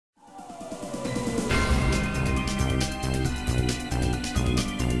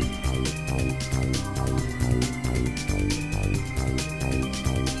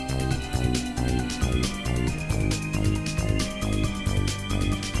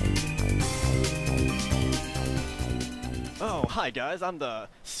hi guys, I'm the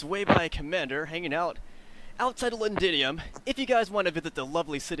Suebi commander hanging out outside of Londinium. If you guys want to visit the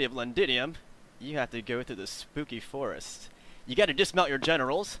lovely city of Londinium, you have to go through the spooky forest. You gotta dismount your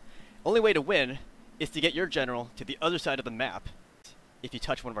generals. Only way to win is to get your general to the other side of the map. If you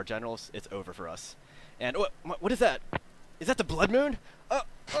touch one of our generals, it's over for us. And what is that? Is that the blood moon? Oh,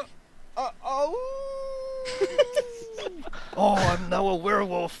 I'm now a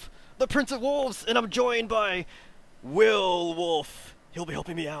werewolf, the Prince of Wolves, and I'm joined by Wolf. He'll be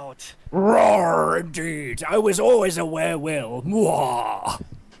helping me out. Roar, indeed. I was always a werewolf. Mwah.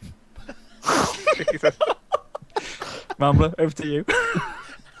 Rambler, over to you.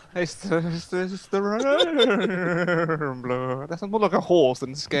 It's the Rambler. That sounds more like a horse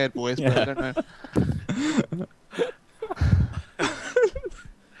than a scared voice, but I don't know.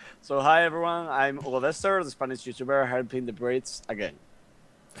 So hi everyone, I'm Hugothester, the Spanish YouTuber helping the Brits again.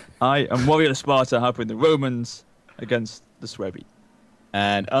 I am WarriorofSparta helping the Romans against the Suebi.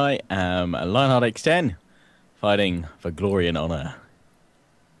 And I am Lionheart X10 fighting for glory and honor.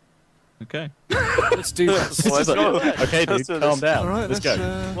 Okay. Let's do this. Let's go. Okay, dude, calm down. All right, let's go.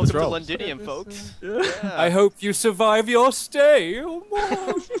 Welcome to Londinium, folks. Yeah. I hope you survive your stay.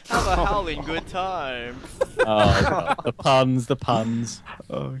 Have a howling good time. Oh, God. The puns.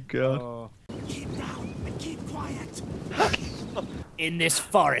 Oh, God. Keep down and keep quiet. In this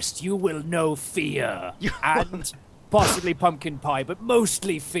forest, you will know fear. And possibly pumpkin pie, but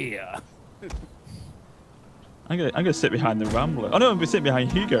mostly fear. I'm gonna sit behind the Rambler. Oh no, I'm gonna sit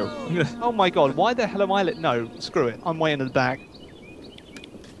behind Hugo. Oh my god, why the hell am I lit? No, screw it. I'm way in the back.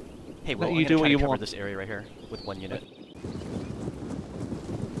 Hey, well, you do what you cover want. this area right here with one unit.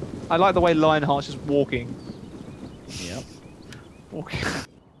 I like the way Lionheart's just walking. Yep. Walking.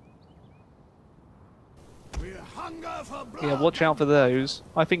 Yeah, watch out for those.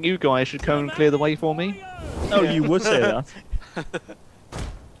 I think you guys should come and clear the way for me. Oh, you would say that.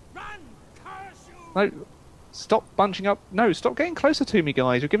 No, stop bunching up. No, stop getting closer to me,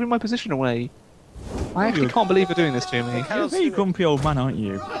 guys. You're giving my position away. I actually can't believe you're doing this to me. You're a very grumpy old man, aren't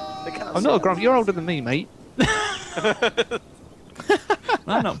you? I'm not a grumpy. You're older than me, mate.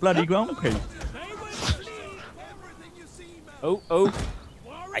 I'm not bloody grumpy. Oh.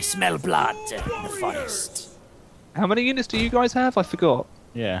 I smell blood in the forest. How many units do you guys have? I forgot.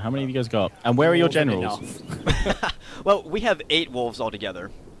 Yeah, how many of you guys got? And where are your generals? Well, we have 8 wolves altogether.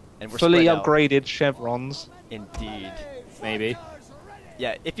 And we're Fully spread out. upgraded chevrons. Indeed. Maybe.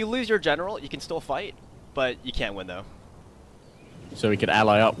 Yeah, if you lose your general, you can still fight, but you can't win though. So we could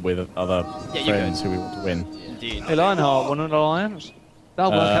ally up with other Yeah, you friends could. who we want to win. Indeed. Hey, Lionheart, want an alliance?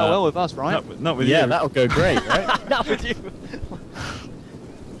 That'll work out well with us, right? Not with you. Yeah, that'll go great, right? Not with you.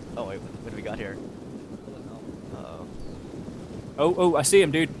 Oh wait, what do we got here? Uh-oh. Oh, I see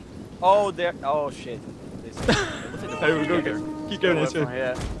him, dude. Oh, there. Oh shit. Hey, we'll go. Keep going this way.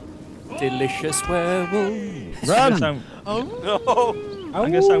 Yeah. Delicious werewolf. Run! Oh No. I'm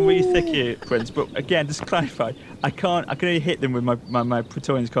gonna sound really thick here, Prince, but again, just to clarify, I can only hit them with my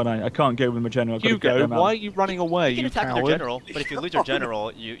Praetorians, can't I? I can't go with my general. I've got to get Hugo, them out. why are you running away, You can you attack coward? their general, but if you lose your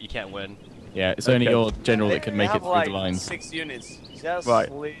general, you can't win. Yeah, it's only Okay. your general that can They make it have through like the lines. 6 units. Just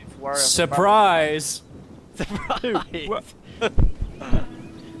Right. leave WarriorofSparta. Surprise! Surprise! What?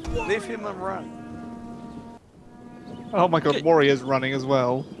 Leave him and run. Oh my god, Warrior's running as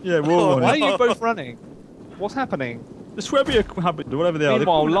well. Yeah, war Why are one. you both running? What's happening? The Suebi are happy, whatever they are.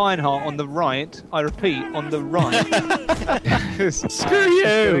 Meanwhile, Lionheart on the right, I repeat, on the right. Screw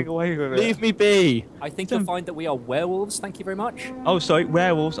Getting you! away with it. Leave me be! I think you'll find that we are werewolves, thank you very much. Oh, sorry,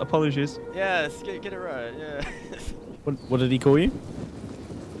 werewolves. Apologies. Yes, get it right. Yeah. What did he call you?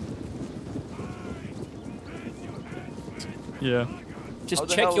 Yeah. Just How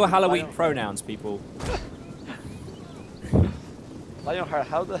the check hell your did Halloween Lion- pronouns, people. Lionheart,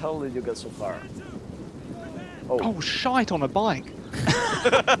 how the hell did you get so far? Oh, shite on a bike.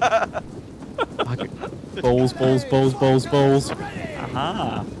 Balls.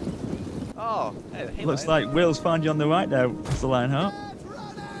 Aha. Oh, hey, Looks Lion. like Will's found you on the right now, Mr. Lionheart.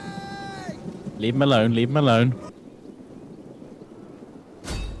 Leave him alone.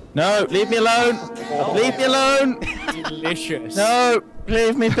 No, leave me alone! Leave me alone! Delicious. No,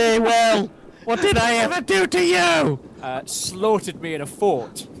 leave me be, Will! What did I ever do to you? Slaughtered me in a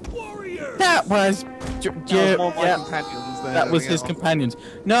fort. That was... That was more my companions there. That was his companions.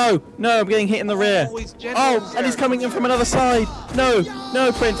 No, I'm getting hit in the rear. Oh, his generals. Oh, and he's coming in from another side. No,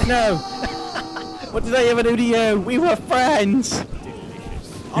 Prince, no. What did I ever do to you? We were friends.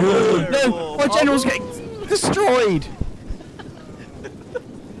 No, my general's getting destroyed.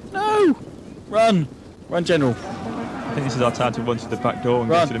 No. Run, general. I think this is our time to run to the back door and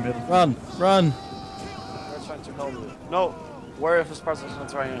go to the middle. Run. They're trying to help you. No. WarriorofSparta is not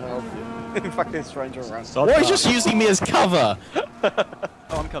trying to help you. In fact, it's trying to run. Why is just using me as cover? Oh,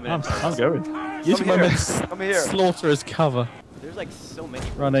 I'm coming in. I'm going. Using my men Come here. slaughter as cover. There's like so many.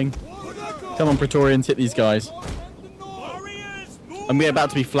 Running. Come on, Praetorians, hit these guys. I'm about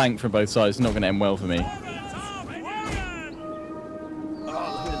to be flanked from both sides. It's not going to end well for me.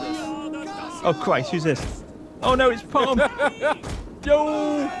 Oh Christ, who's this? Oh no, it's Palm.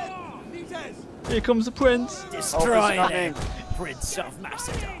 Yo! Here comes the prince. Destroy Oh, them, Prince of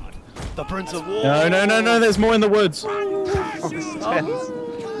Macedon. The Prince of War. No, there's more in the woods. Oh, this is tense.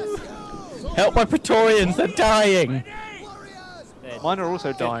 Help my Praetorians, they're dying. Mine are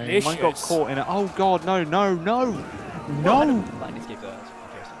also dying. Mine got Delicious. caught in it. Oh god, no. Lightning escape that.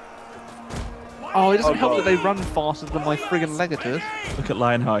 Oh, it doesn't Oh, help God. that they run faster than my friggin' Legatus. Look at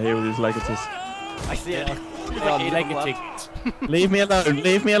Lionheart here with his Legatus. I see it. There's Oh, like 8 of them left. legating. Leave me alone,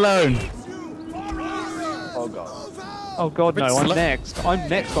 leave me alone. Oh god. Oh god, no, It's I'm slow. next. I'm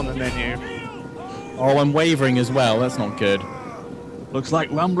next on the menu. Oh, I'm wavering as well, that's not good. Looks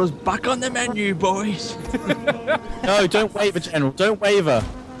like Rambler's back on the menu, boys. No, don't waver, General, don't waver.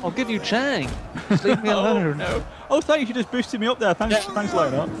 I'll give you Chang. Just leave me alone. No. Oh, thanks. You just boosted me up there. Thanks, Yeah. thanks,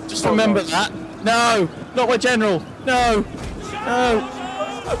 Lionheart. Just remember that. No, not my General. No, no.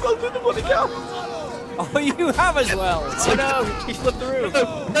 I've got the bloody cow. Oh, you have as well. Oh no, he slipped through.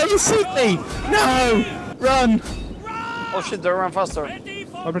 No, you see me. No, run. Oh shit, they run faster.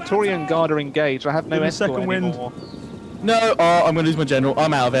 My Praetorian Guard are engaged. I have no Give me escort second wind. anymore. No, oh, I'm going to lose my General.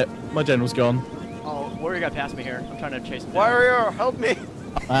 I'm out of it. My General's gone. Oh, Warrior got past me here. I'm trying to chase him down. Warrior, help me.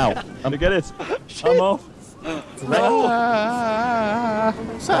 Wow. Look at it. I'm off. Ah.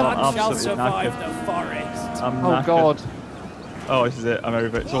 None I'm shall absolutely survive knackered. the forest. I'm Oh knackered. god, Oh, this is it. I'm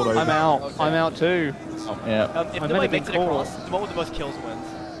over. It's all over. I'm out. Okay. I'm out too. Yeah. If I might nobody have makes been it caught. across, the one with the most kills wins.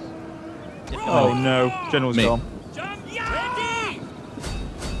 If Oh nobody- no, General's Me. gone.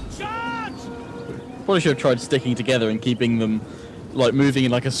 Probably should have tried sticking together and keeping them, like, moving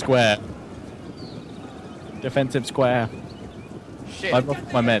in like a square. Defensive square. Shit. I've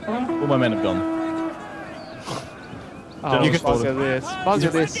lost my men. All my men have gone. Oh, You can- bugger this.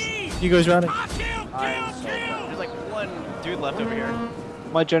 Bugger this. You guys running? I am so bad. There's like one dude left over here.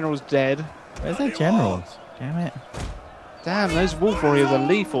 My general's dead. Where's their generals? Damn it. Damn, those wolf warriors are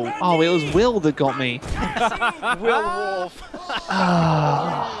lethal. Oh, it was Will that got me. Werewolf.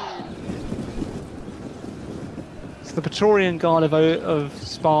 So the Praetorian Guard of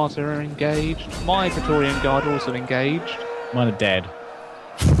Sparta are engaged. My Praetorian Guard are also engaged. Mine are dead.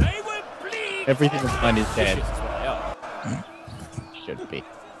 Everything that's mine is dead. That's where they are. Should be.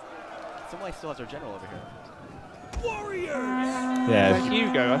 Somebody still has their general over here. Yeah.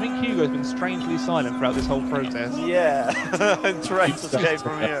 Hugo. I think Hugo's been strangely silent throughout this whole process. Yeah, I'm trying to escape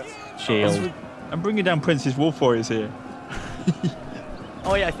from here. Shield. I'm bringing down Prince's Wolf Warriors here.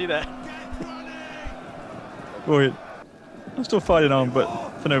 Oh yeah, I see that. Wait, I'm still fighting on, but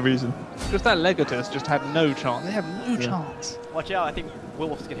for no reason. Just that Legatus just had no chance. They have no chance. Watch out, I think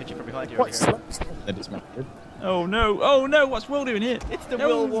Werewolf's gonna hit you from behind you. What? Over here. That is mounted. Oh no! Oh no! What's Will doing here? It's the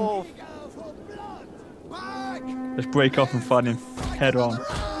No. Werewolf. Let's break off and fight him head on.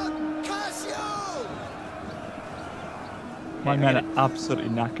 My men are absolutely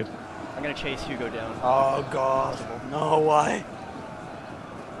knackered. I'm gonna chase Hugo down. Oh god. No, why?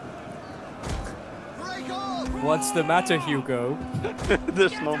 What's the matter, Hugo?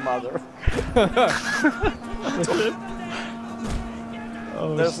 There's no mother.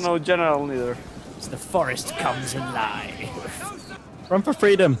 Oh, There's no general neither. As the forest comes alive. Run for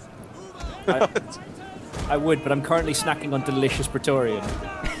freedom. I would, but I'm currently snacking on delicious Praetorian.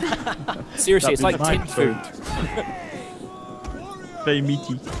 Seriously, it's like That'd be tin food. very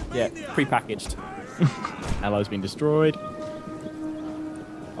meaty. Yeah, pre-packaged. Allies being destroyed.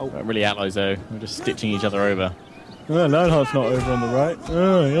 Oh, not really allies though. We're just stitching each other over. Oh, Lionheart's not over on the right.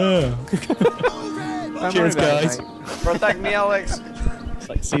 Oh, yeah. Don't Cheers, worry about it, guys. mate. Protect me, Alex. It's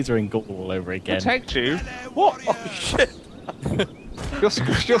like Caesar and Gaul all over again. Protect you? What? Oh shit. You're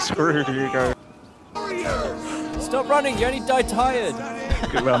screwed, Hugo. Stop running, you only die tired.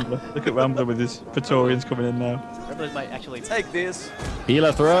 Look at Rambler. Look at Rambler with his Praetorians coming in now. Rebels might actually Take this.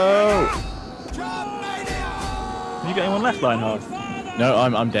 Healer throw! Have you got anyone left, Lionheart? No,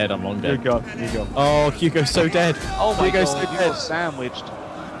 I'm dead. I'm long You're dead. gone. You're gone. Oh, Hugo's so dead. Oh my Hugo's god, so you dead. got sandwiched.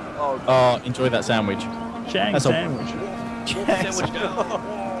 Oh god. Oh, enjoy that sandwich. Chang That's a- sandwich. sandwich down.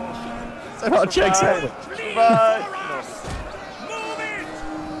 So not a check sandwich. Bye.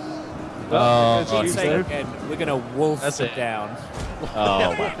 Oh, Because God. you Say said- again, we're gonna wolf That's it it. down. Oh,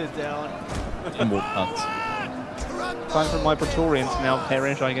 That wow. wolf is down. Them wolf hunts. Time for my Praetorians to now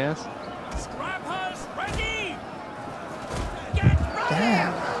perish, I guess.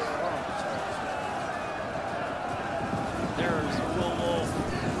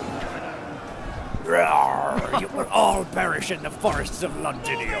 You will all perish in the forests of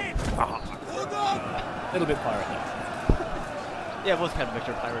Londinium. A little bit pirate there. Yeah, it was kind of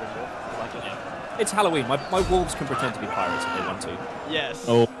Victor Pirate and Wolf. I like it. Yeah. It's Halloween. My wolves can pretend to be pirates if they want to. Yes.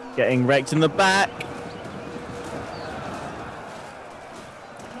 Oh, getting wrecked in the back.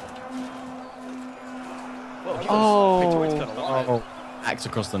 Whoa, Victoria's cut a lot. Oh, axe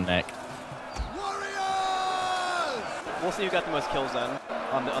across the neck. We'll see who got the most kills then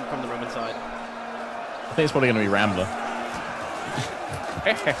from the Roman side. I think it's probably going to be Rambler.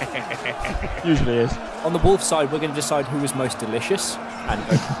 Usually is. On the wolf side, we're going to decide who is most delicious and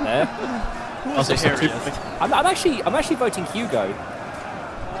go from there. Also, I'm actually voting Hugo.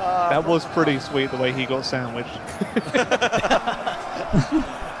 That was pretty sweet the way he got sandwiched.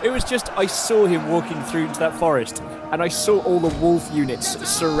 It was just, I saw him walking through into that forest, and I saw all the wolf units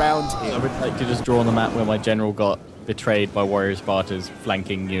surround I him. would like to just draw on the map where my general got betrayed by WarriorofSparta's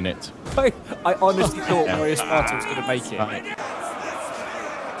flanking unit. I honestly thought WarriorofSparta was going to make it. Right.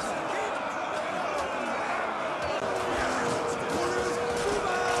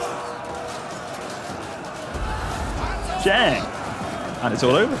 Jang! And it's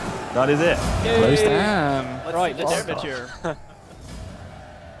all over. That is it. Close down. Damn. Let's Right, see the let's temperature.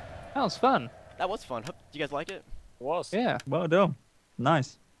 That was fun. That was fun. Do you guys like it? Was. Yeah. Well done.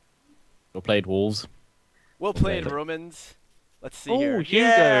 Nice. We played Wolves. Well played, Romans. Let's see Oh, here. Hugo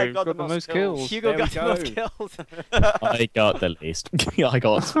Yeah, got the most kills. Hugo There got we the most go. kills. I got the least. I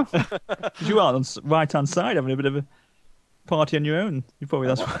got. You are on the right-hand side having a bit of a party on your own. You probably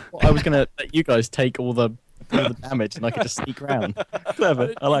that's I was going to let you guys take all the damage and I could just sneak around.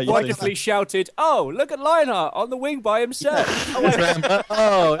 clever. I like you. Wonderfully shouted, "Oh, look at Lionheart on the wing by himself."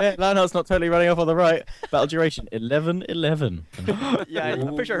 Oh, yeah, Lionheart's not totally running off on the right. Battle duration 11:11. Yeah, I'm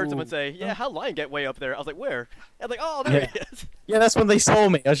pretty sure I heard someone say, "Yeah, how Lion get way up there?" I was like, "Where?" I was like, "Oh, there he is." Yeah, that's when they saw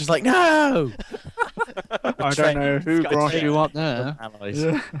me. I was just like, no. I don't know who Sky brought Train. you up there. Allies.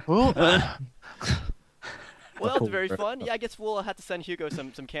 Well, that was very fun. Yeah, I guess we'll have to send Hugo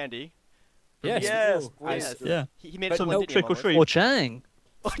some candy. Yes, Yes, you will. please. Yeah. He made But some no trick or treat. Or Chang.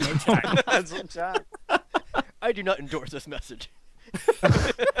 That's a chat. I do not endorse this message.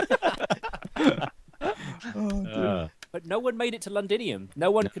 But no one made it to Londinium.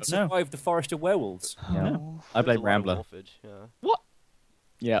 No one could survive the forest of werewolves. Yeah. I blame There's a lot of Rambler. wolfage, yeah.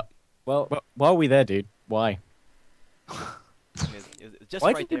 Yeah. Well, Why are we there, dude? Why? I mean, it's just why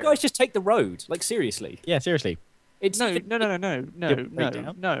right didn't you there. guys just take the road? Like, seriously. Yeah, seriously. It's No.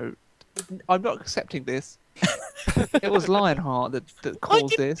 I'm not accepting this. It was Lionheart that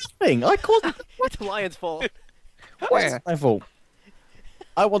caused this. Thing. I caused It's the Lion's fault. Where? my fault.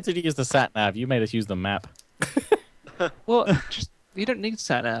 I wanted to use the sat nav. You made us use the map. Well, you don't need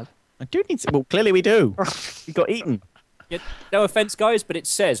sat nav. I do need to. Well, clearly we do. We got eaten. No offense, guys, but it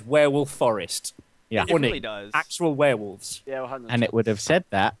says werewolf forest. Yeah. It really does. Actual werewolves. Yeah, 100%. And it would have said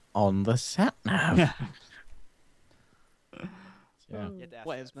that on the sat nav. Yeah. Yeah. You have to ask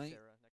What is, that, mate? Sarah.